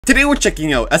Today we're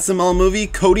checking out SML movie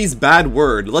Cody's Bad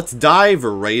Word. Let's dive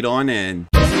right on in.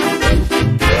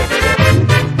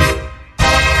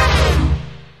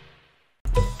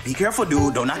 Be careful,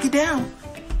 dude. Don't knock it down.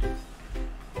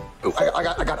 Oh, I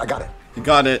got it. You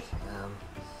got it.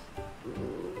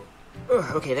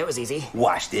 Okay, that was easy.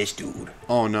 Watch this, dude.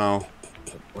 Oh no.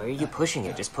 Where are you pushing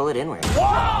it? Just pull it inward.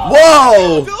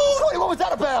 Whoa! Cody, what was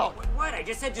that about? What? I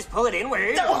just said just pull it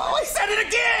inward. Oh, I said it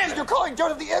again! You're calling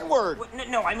Joseph the N-word.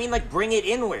 No, I mean like bring it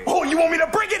inward. Oh, you want me to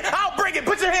bring it? I'll bring it.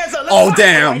 Put your hands up. Let's Oh fight. I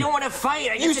damn! don't want to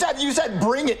fight. You said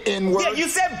bring it inward. Yeah, you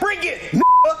said bring it.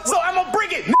 So I'm gonna bring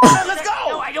it. Let's go.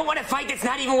 No, I don't want to fight. That's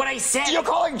not even what I said. You're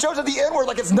calling Joseph the N-word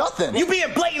like it's nothing. You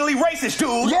being blatantly racist,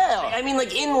 dude. Yeah. I mean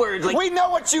like inward. Like We know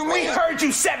what you We mean. heard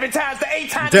you 7 times to 8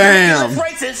 times. Damn. You're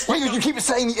racist. Wait, you keep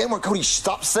saying the N-word. Cody,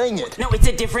 stop saying it. no, it's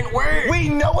a different word. We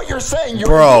know what you're saying. You're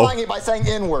Bro. implying it by saying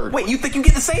N-word. Wait, you think you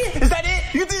get to say it? Is that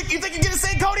it? You think you get to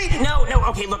say it, Cody? No.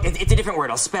 Okay, look, it's a different word.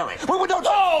 I'll spell it. Wait, don't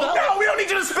Oh, spell no, it. we don't need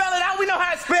you to spell it out. We know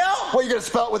how to spell. Well, you're gonna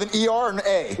spell it with an E-R and an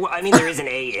A. Well, I mean there is an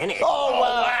A in it. Oh,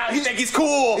 wow. Wow, you think he's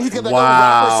cool? He's gonna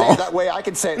Wow. rapper say it that way. I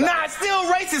can say it. Nah, it's still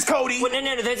racist, Cody. Well,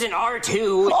 no, there's an R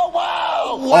too. Oh,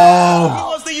 wow. Wow. He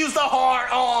wants to use the hard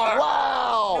R.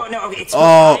 Wow. No, it's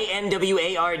Oh.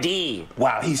 INWARD.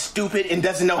 Wow, he's stupid and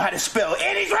doesn't know how to spell.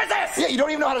 And he's racist. Yeah, you don't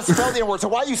even know how to spell the N-word, so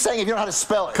why are you saying it if you don't know how to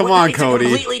spell it? Come on, It's Cody. a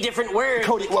completely different word.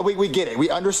 Cody, well, we get it. We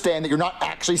understand that you're not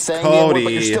actually saying the N-word, but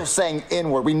Cody. you're still saying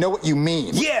N-word. We know what you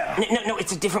mean. Yeah. No,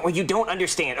 it's a different word. You don't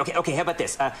understand. Okay, how about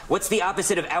this? What's the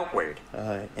opposite of outward?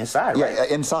 Inside, Yeah, right?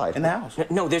 inside. In the house.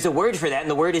 No, there's a word for that, and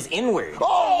the word is inward.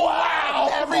 Oh, wow.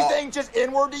 Everything just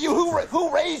N-word to you.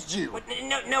 Who raised you?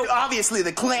 No. Obviously,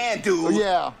 the Klan, dude.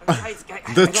 Yeah. Guys, The I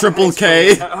don't know how to triple explain K.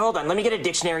 it. Hold on, let me get a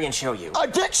dictionary and show you. A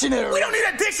dictionary. We don't need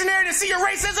a dictionary to see your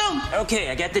racism. Okay,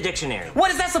 I got the dictionary.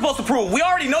 What is that supposed to prove? We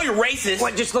already know you're racist.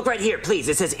 What? Just look right here, please.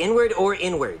 It says inward or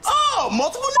inwards. Oh,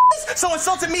 multiple niggas? So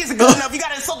insulting me isn't good enough. You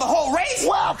gotta insult the whole race?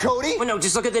 Wow, Cody. Well, no,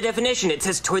 just look at the definition. It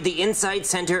says toward the inside,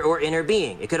 center, or inner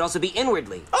being. It could also be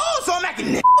inwardly. Oh, so I'm acting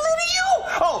niggly to you?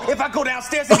 Oh, if I go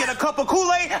downstairs and get a cup of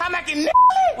Kool-Aid, I'm acting niggly?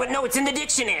 Well, no, it's in the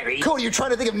dictionary. Cody, you're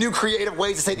trying to think of new creative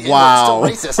ways to say the Wow.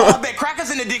 N-word's still Oh, racist. I bet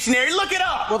Cracker's in the dictionary. Look it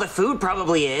up. Well, the food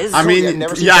probably is. I mean, I've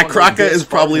never seen yeah, someone Kraka this is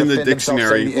far probably in the defend themselves saying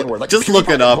dictionary. the N-word. Like, Just look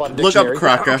it up. PewDiePie bought a Look up dictionary.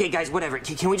 Kraka. Okay, guys, whatever.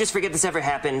 Can we just forget this ever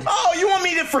happened? Oh, you want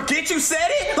me to forget you said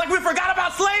it? Like we forgot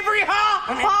about slavery,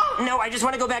 huh? Huh? No, I just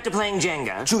want to go back to playing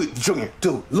Jenga. Junior,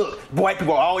 dude, look. White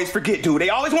people always forget, dude. They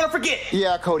always want to forget.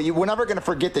 Yeah, Cody, we're never going to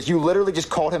forget this. You literally just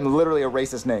called him literally a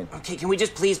racist name. Okay, can we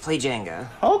just please play Jenga?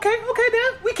 Okay,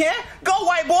 then. We can. Go,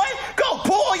 white boy. Go,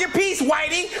 pull your piece,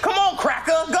 Whitey. Come on,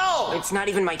 Cracker. Go. It's not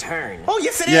even my turn. Oh,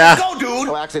 yes, it is. Yeah. Go, dude.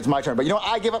 Oh, actually, it's my turn. But you know what?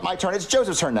 I give up my turn. It's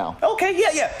Joseph's turn now. Okay,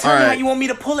 yeah. Tell All me how right. you want me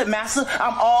to pull it, master.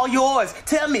 I'm all yours.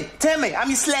 Tell me. I'm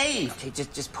your slave. Okay,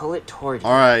 just pull it toward you.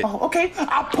 All right. Oh, okay.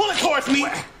 I'll pull it towards me.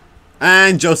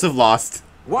 And Joseph lost.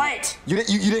 What? You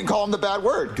didn't call him the bad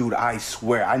word. Dude, I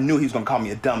swear, I knew he was gonna call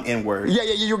me a dumb N-word. Yeah,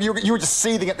 you were just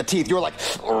seething at the teeth. You were like,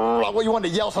 well, you wanted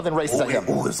to yell something racist at him.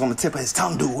 Oh, it's on the tip of his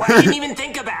tongue, dude. I didn't even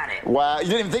think about it. Wow, you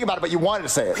didn't even think about it, but you wanted to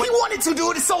say it. He wanted to,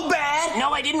 dude. It's so bad.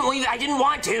 No, I didn't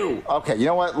want to. Okay, you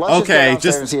know what? Let's just go Okay, downstairs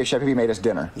just- and see if Chef Pee made us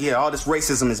dinner. Yeah, all this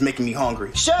racism is making me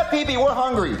hungry. Chef Pee, we're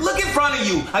hungry. Look in front of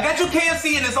you. I got your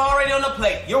KFC and it's already on the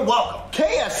plate. You're welcome.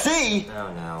 KFC?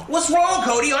 Oh, no. What's wrong,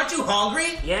 Cody? Aren't you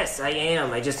hungry? Yes, I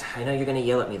am. I know you're gonna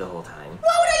yell at me the whole time.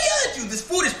 Why would I yell at you? This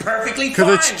food is perfectly fine.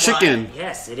 Because it's chicken. Ryan.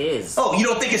 Yes, it is. Oh, you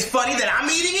don't think it's funny that I'm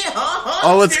eating it, huh?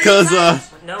 Oh, it's because, Stereotypes?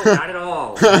 No, not at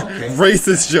all.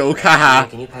 racist joke, haha.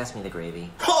 Can you pass me the gravy?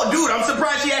 Oh, dude, I'm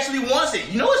surprised she actually wants it.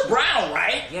 You know it's brown,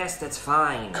 right? Yes, that's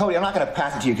fine. Cody, I'm not going to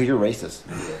pass it to you because you're racist.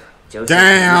 Joseph,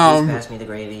 Damn. can you please pass me the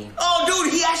gravy? Oh,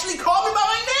 dude, he actually called me by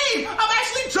my name. I'm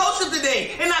actually Joseph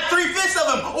today, and not 3/5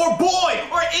 of him, or boy,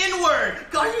 or N-word.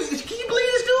 God, can you believe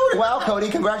this, dude? Well, Cody,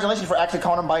 congratulations for actually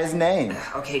calling him by his name.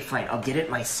 Okay, fine. I'll get it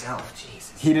myself.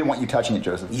 Jesus. He didn't want you touching it,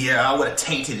 Joseph. Yeah, I would have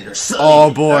tainted it or something. Oh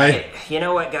boy. Alright, you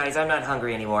know what, guys? I'm not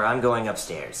hungry anymore. I'm going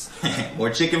upstairs. More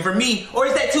chicken for me. Or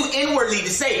is that too inwardly to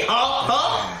say,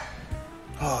 huh?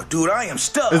 Oh, dude, I am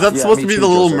stuck. Is that Yeah, supposed me to be too, the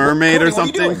Little Joseph. Mermaid Cody, or what are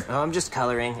you something? doing? Oh, I'm just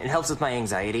coloring. It helps with my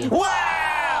anxiety.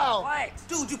 Wow! What?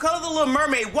 Dude, you color the Little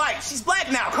Mermaid white. She's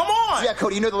black now. Come on. Yeah,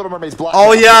 Cody, you know the Little Mermaid's black.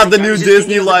 Oh yeah, the I new was just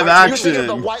Disney thinking live about- You're thinking of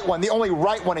the action. white one, the only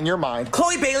right one in your mind.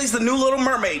 Chloe Bailey's the new Little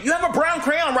Mermaid. You have a brown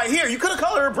crayon right here. You could have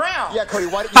colored her brown. Yeah, Cody,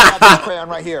 why didn't you have that crayon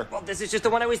right here? Well, this is just the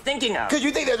one I was thinking of. Because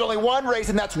you think there's only one race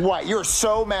and that's white. You're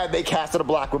so mad they casted a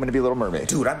black woman to be Little Mermaid.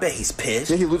 Dude, I bet he's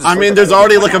pissed. Yeah, he loses I mean, first. there's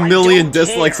already like a I million don't care.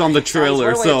 dislikes on the Guys,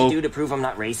 trailer, what do I have to so. do to prove I'm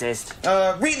not racist?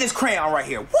 Read this crayon right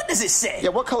here. What does it say? Yeah,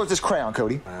 what color is this crayon,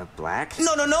 Cody? Black?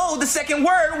 No. The second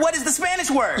word. What is the Spanish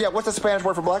word? Yeah, what's the Spanish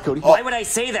word for black, Cody? Why would I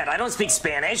say that? I don't speak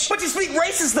Spanish. But you speak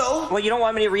racist, though. Well, you don't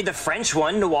want me to read the French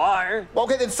one, noir. Well,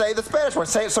 okay, then say the Spanish one.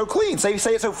 Say it so clean. Say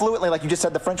it so fluently like you just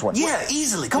said the French one. Yeah,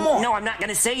 easily. Come on. No, I'm not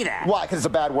gonna say that. Why? Because it's a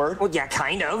bad word? Well, yeah,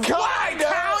 kind of. Kinda.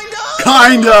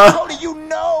 Cody, you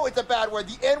know it's a bad word.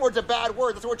 The N-word's a bad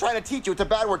word. That's what we're trying to teach you. It's a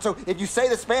bad word. So if you say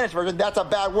the Spanish version, that's a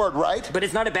bad word, right? But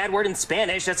it's not a bad word in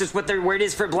Spanish. That's just what their word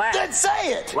is for black. Then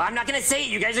say it! Well, I'm not gonna say it.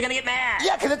 You guys are gonna get mad.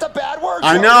 Yeah, because it's a bad word.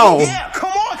 I Cody. know. Yeah,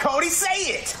 come on, Cody, say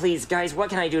it. Please, guys, what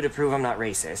can I do to prove I'm not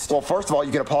racist? Well, first of all,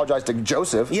 you can apologize to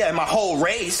Joseph. Yeah, my whole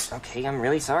race. Okay, I'm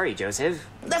really sorry, Joseph.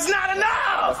 That's not enough.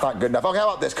 That's not good enough. Okay, how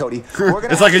about this, Cody? We're gonna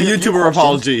It's like ask a you few YouTuber questions,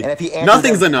 apology. And if he answers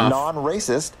Nothing's them enough.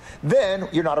 non-racist, then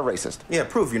you're not a racist. Yeah,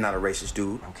 prove you're not a racist,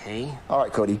 dude. Okay. All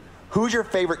right, Cody. Who's your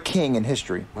favorite king in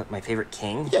history? What, my favorite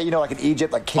king? Yeah, you know, like in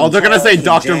Egypt, like King Oh, they're gonna Tut, say King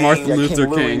Dr. James, Martin yeah, Luther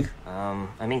Louis. King.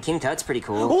 I mean, King Tut's pretty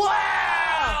cool.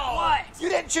 Wow! What? You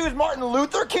didn't choose Martin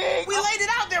Luther King? We laid it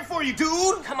out there for you,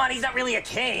 dude. Come on, he's not really a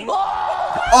king.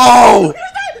 Oh!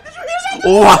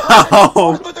 Wow!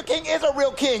 Martin Luther King is a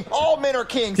real king. All men are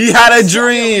kings. He had a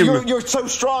dream. You're so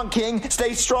strong, King.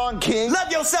 Stay strong, King.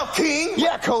 Love yourself, King.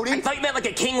 Yeah, Cody. I thought you meant like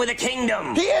a king with a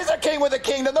kingdom. He is a king with a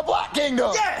kingdom, the Black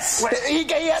Kingdom. Yes. He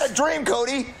had a dream,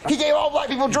 Cody. He gave all black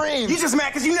people dreams. You just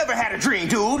mad because you never had a dream,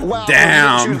 dude. Wow,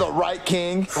 Damn. You didn't choose the right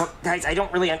king. Well, guys, I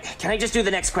don't really... Can I just do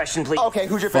the next question, please? Okay,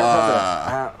 who's your favorite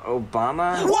president?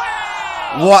 Obama?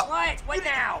 Wow. What? What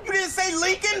now? You didn't say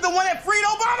Lincoln, the one that freed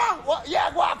Obama? What?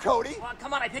 Yeah, wow, Cody. Well,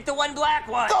 come on, I picked the one black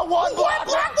one. The one black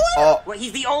one. Oh. Well,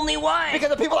 he's the only one. Because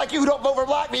of people like you who don't vote for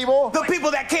black people. The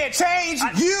people that can't change,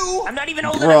 you. I'm not even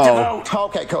old Bro. enough to vote.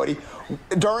 Okay, Cody.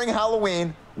 During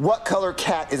Halloween, what color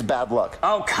cat is bad luck?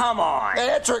 Oh, come on.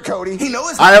 Answer it, Cody. He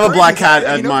knows. I have a black cat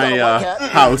Yeah, at you know my about a black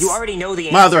cat. house. You already know the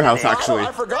answer. My other house, to this. actually.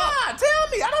 I forgot. Ah,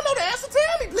 tell me. I don't know the answer.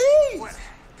 Tell me, please.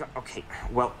 Okay,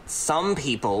 well, some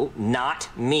people, not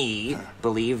me,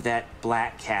 believe that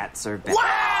black cats are bad.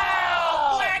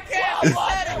 Wow! Black cat. You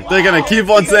said it. They're gonna keep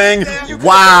on saying, You could've said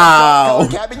wow.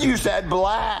 color cat, but you said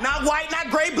black. Not white,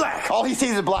 not gray, black. All he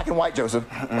sees is black and white, Joseph.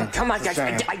 Come on, guys.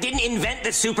 I didn't invent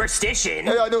the superstition.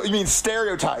 I know you mean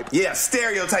stereotype. Yeah,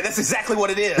 stereotype. That's exactly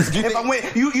what it is. You If think- I win,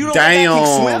 you don't Damn. let that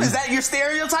king swim. Is that your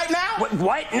stereotype now?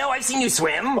 What? No, I've seen you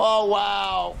swim. Oh,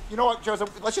 wow. You know what, Joseph?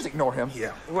 Let's just ignore him.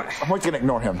 Yeah. What? I'm just going to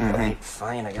ignore him. All right,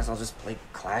 fine. I guess I'll just play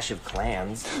Clash of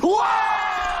Clans.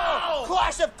 Wow!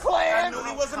 Clash of I Clans! knew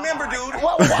he was a member, dude.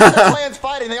 Well, why are the clans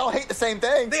fighting? They all hate the same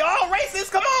thing. They all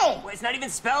racist. Come on. Well, it's not even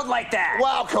spelled like that.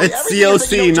 Wow, Cody. It's everything you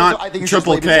think you know, COC, Joseph, not I think you should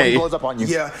triple leave before he K. blows up on you.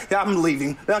 Yeah, I'm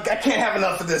leaving. I can't have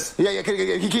enough of this. Yeah,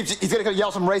 he's going to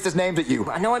yell some racist names at you.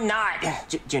 No, I'm not.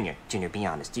 Junior, be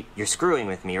honest. You're screwing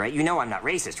with me, right? You know I'm not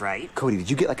racist, right? Cody, did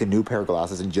you get like a new pair of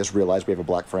glasses and just realize we have a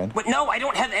black friend? But no, I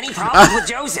don't have any problems with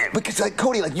Joseph. Because, like,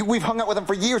 Cody, like, we've hung out with him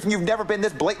for years and you've never been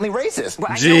this blatantly racist.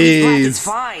 Well, I know he's black. It's Jeez.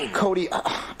 fine. Cody,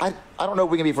 I don't know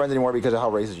if we can be friends anymore because of how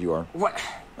racist you are. What?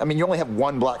 I mean, you only have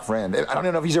one black friend. I don't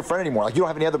even know if he's your friend anymore. Like, you don't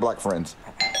have any other black friends.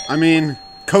 I mean,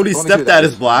 Cody's Let me do stepdad that.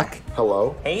 is black.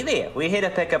 Hello? Hey there, we're here to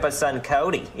pick up our son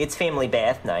Cody. It's family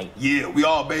bath night. Yeah, we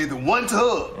all bathe in one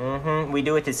tub. We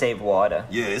do it to save water.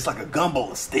 Yeah, it's like a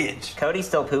gumbo of stench. Cody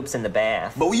still poops in the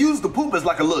bath. But we use the poop as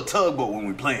like a little tugboat when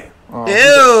we playing.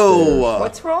 Ew.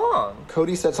 What's wrong?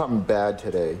 Cody said something bad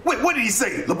today. Wait, what did he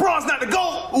say? LeBron's not the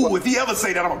GOAT? Ooh, if he ever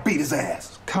say that, I'm gonna beat his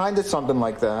ass. Kinda something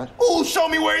like that. Ooh, show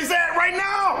me where he's at right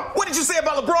now. What did you say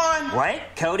about LeBron? What?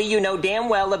 Cody, you know damn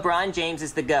well LeBron James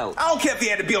is the GOAT. I don't care if he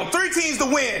had to be on 3 teams to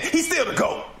win. He's still the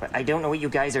GOAT. But I don't know what you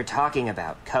guys are talking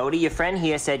about. Cody, your friend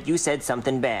here said you said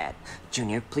something bad.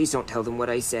 Junior, please don't tell them what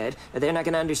I said. They're not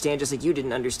going to understand just like you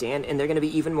didn't understand, and they're going to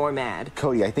be even more mad.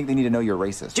 Cody, I think they need to know you're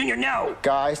racist. Junior, no!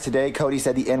 Guys, today Cody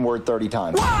said the N-word 30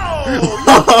 times. Whoa!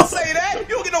 You don't say that.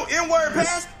 You don't get no N-word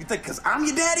pass. You think because I'm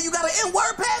your daddy, you got an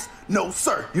N-word pass? No,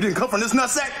 sir. You didn't come from this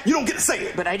nutsack. You don't get to say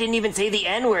it. But I didn't even say the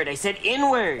N-word. I said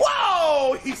N-word.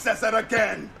 Whoa! He says that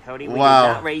again. Cody, we Wow.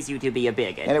 did not raise you to be a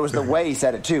bigot. And it was the way he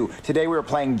said it, too. Today we were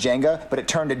playing Jenga, but it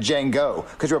turned to Django.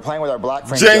 Because we were playing with our black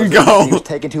friend. Django. Joseph, and he was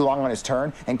taking too long on his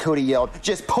turn, and Cody yelled,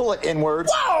 "Just pull it, N-word."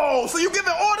 Whoa! So you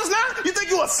giving orders now? You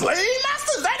think you a slave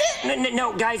master? Is that it?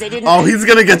 No, guys, I didn't... Oh, he's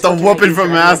gonna get the Can I whooping just from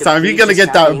tell you last to time. He's please gonna just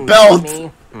get stop that being belt. mean to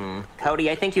me?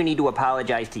 Cody, I think you need to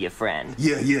apologize to your friend.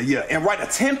 Yeah. And write a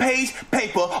 10-page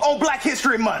paper on Black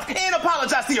History Month and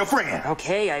apologize to your friend.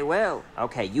 Okay, I will.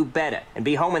 Okay, you better. And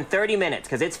be home in 30 minutes,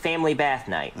 because it's family bath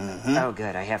night. Oh,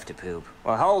 good, I have to poop.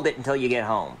 Well, hold it until you get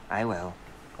home. I will.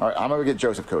 All right, I'm going to get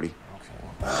Joseph, Cody.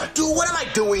 Dude, what am I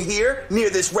doing here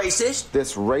near this racist?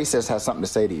 This racist has something to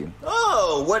say to you.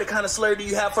 Oh, what kind of slur do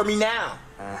you have for me now?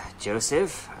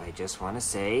 Joseph, I just want to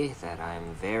say that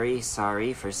I'm very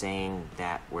sorry for saying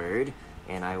that word,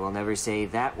 And I will never say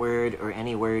that word or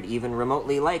any word even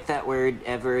remotely like that word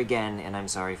ever again, and I'm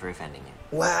sorry for offending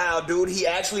you. Wow, dude, he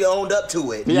actually owned up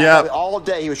to it. Yeah. All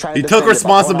day he was trying to He defend took it by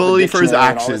pulling out the responsibility for his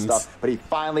dictionary and all this actions. stuff, but he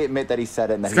finally admitted that he said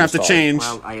it and that He's he gonna was have to sorry. change.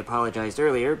 Well, I apologized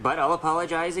earlier, but I'll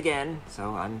apologize again,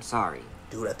 so I'm sorry.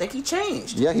 Dude, I think he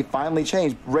changed. Yeah, he finally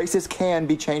changed. Races can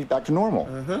be changed back to normal.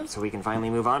 So we can finally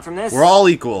move on from this? We're all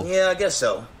equal. Yeah, I guess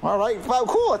so. All right, well,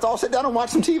 cool. Let's all sit down and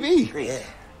watch some TV. Yeah.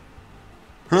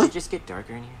 Did it just get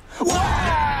darker in here?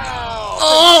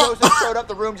 Wow! Joseph showed up,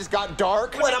 the room just got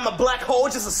dark. What, I'm a black hole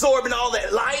just absorbing all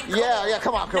that light? Yeah,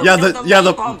 come on, Cody. Yeah, No, the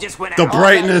light bulb just went the out. Oh,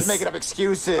 brightness. just making up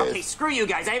excuses. Okay, screw you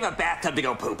guys. I have a bathtub to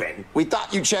go poop in. We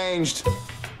thought you changed.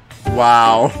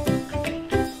 Wow.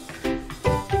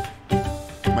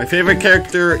 My favorite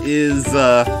character is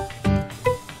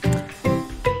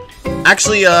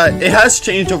actually it has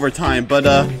changed over time, but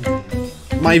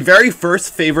my very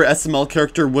first favorite SML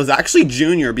character was actually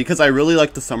Junior, because I really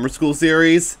liked the Summer School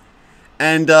series.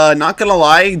 And not gonna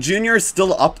lie, Junior is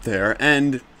still up there.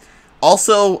 And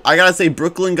also, I gotta say,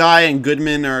 Brooklyn Guy and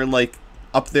Goodman are like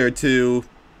up there too.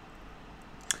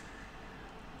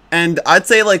 And I'd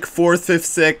say like 4th,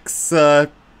 5th, 6th,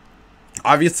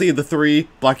 obviously the 3,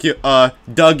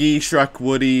 Dougie, Shrek,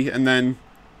 Woody, and then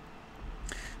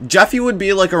Jeffy would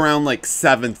be like around like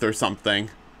 7th or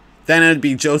something. Then it'd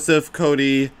be Joseph,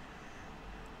 Cody,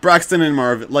 Braxton, and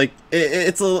Marv. Like,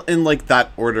 it's in like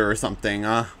that order or something.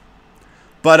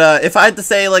 But if I had to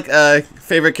say like a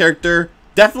favorite character,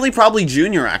 definitely probably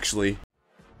Junior, actually.